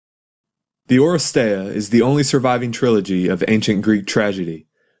The Oresteia is the only surviving trilogy of ancient Greek tragedy.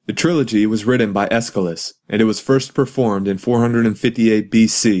 The trilogy was written by Aeschylus, and it was first performed in 458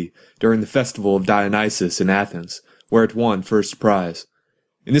 BC during the festival of Dionysus in Athens, where it won first prize.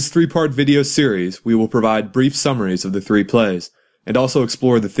 In this three-part video series, we will provide brief summaries of the three plays, and also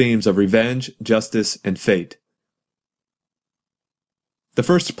explore the themes of revenge, justice, and fate. The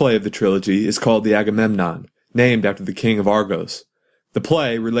first play of the trilogy is called the Agamemnon, named after the king of Argos. The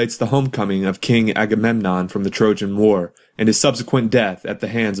play relates the homecoming of King Agamemnon from the Trojan War and his subsequent death at the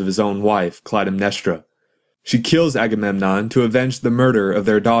hands of his own wife, Clytemnestra. She kills Agamemnon to avenge the murder of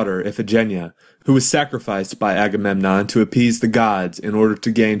their daughter Iphigenia, who was sacrificed by Agamemnon to appease the gods in order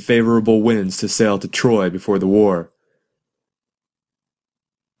to gain favorable winds to sail to Troy before the war.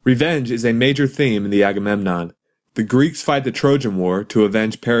 Revenge is a major theme in the Agamemnon. The Greeks fight the Trojan War to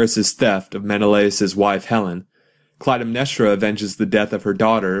avenge Paris's theft of Menelaus's wife Helen. Clytemnestra avenges the death of her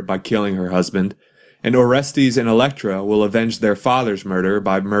daughter by killing her husband, and Orestes and Electra will avenge their father's murder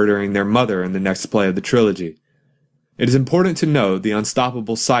by murdering their mother in the next play of the trilogy. It is important to note the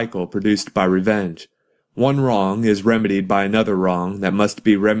unstoppable cycle produced by revenge. One wrong is remedied by another wrong that must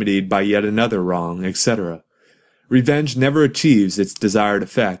be remedied by yet another wrong, etc. Revenge never achieves its desired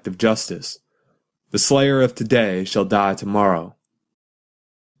effect of justice. The slayer of today shall die tomorrow.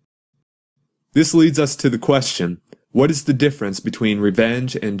 This leads us to the question, what is the difference between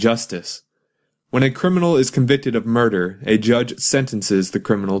revenge and justice? When a criminal is convicted of murder, a judge sentences the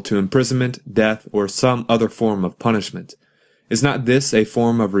criminal to imprisonment, death, or some other form of punishment. Is not this a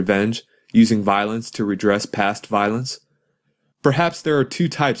form of revenge, using violence to redress past violence? Perhaps there are two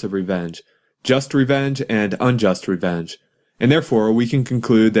types of revenge, just revenge and unjust revenge, and therefore we can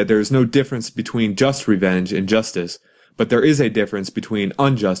conclude that there is no difference between just revenge and justice, but there is a difference between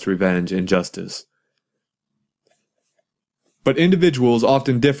unjust revenge and justice. But individuals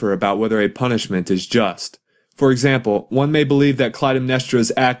often differ about whether a punishment is just. For example, one may believe that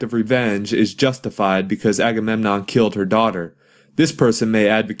Clytemnestra's act of revenge is justified because Agamemnon killed her daughter. This person may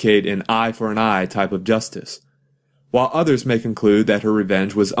advocate an eye for an eye type of justice, while others may conclude that her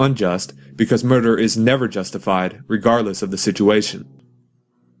revenge was unjust because murder is never justified, regardless of the situation.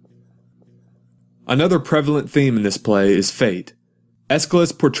 Another prevalent theme in this play is fate.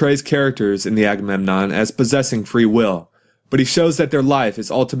 Aeschylus portrays characters in the Agamemnon as possessing free will, but he shows that their life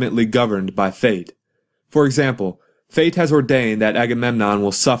is ultimately governed by fate. For example, fate has ordained that Agamemnon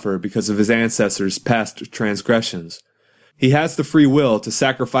will suffer because of his ancestors' past transgressions. He has the free will to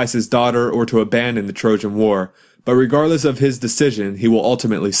sacrifice his daughter or to abandon the Trojan War, but regardless of his decision, he will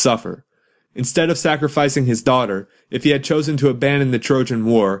ultimately suffer. Instead of sacrificing his daughter, if he had chosen to abandon the Trojan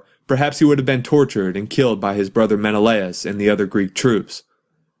War, perhaps he would have been tortured and killed by his brother Menelaus and the other Greek troops.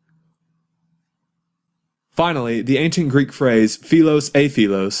 Finally, the ancient Greek phrase philos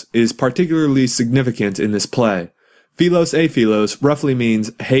aphilos is particularly significant in this play. Philos aphilos roughly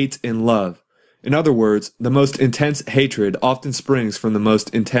means hate and love. In other words, the most intense hatred often springs from the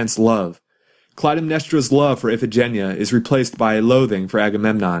most intense love. Clytemnestra's love for Iphigenia is replaced by a loathing for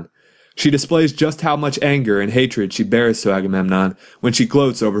Agamemnon. She displays just how much anger and hatred she bears to Agamemnon when she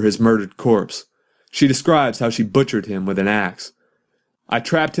gloats over his murdered corpse. She describes how she butchered him with an axe. I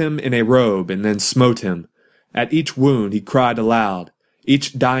trapped him in a robe and then smote him. At each wound he cried aloud.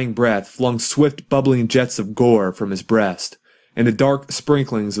 Each dying breath flung swift bubbling jets of gore from his breast, and the dark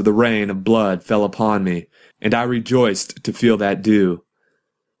sprinklings of the rain of blood fell upon me, and I rejoiced to feel that dew.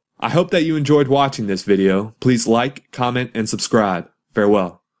 I hope that you enjoyed watching this video. Please like, comment, and subscribe.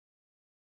 Farewell.